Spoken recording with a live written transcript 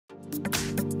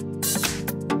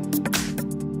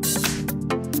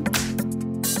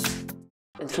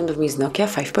In front of me is Nokia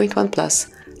 5.1 Plus,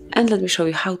 and let me show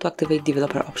you how to activate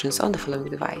developer options on the following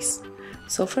device.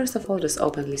 So first of all, just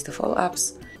open list of all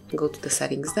apps, go to the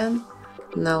settings then,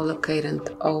 now locate and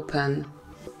open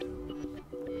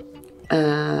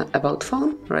about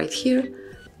phone right here,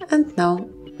 and now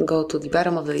go to the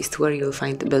bottom of the list where you'll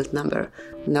find the build number.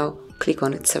 Now click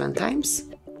on it 7 times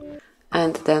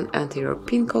and then enter your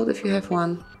PIN code if you have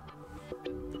one.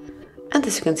 And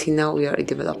as you can see, now we are a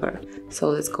developer. So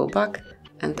let's go back,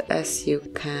 and as you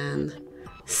can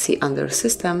see under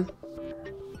system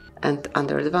and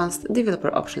under advanced,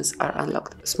 developer options are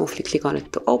unlocked. Smoothly click on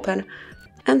it to open,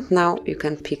 and now you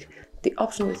can pick the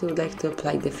option that you would like to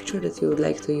apply, the feature that you would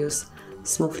like to use.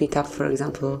 Smoothly tap, for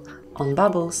example, on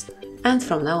bubbles, and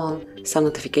from now on some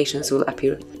notifications will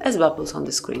appear as bubbles on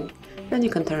the screen. Then you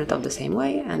can turn it off the same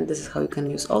way, and this is how you can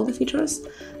use all the features.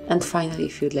 And finally,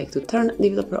 if you'd like to turn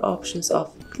developer options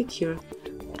off, click here,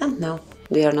 and now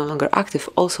they are no longer active.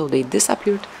 Also, they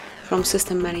disappeared from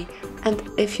system menu, and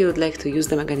if you would like to use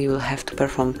them again, you will have to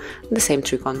perform the same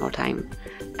trick one more time.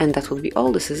 And that would be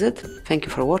all. This is it. Thank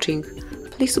you for watching.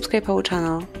 Please subscribe our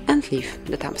channel and leave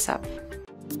the thumbs up.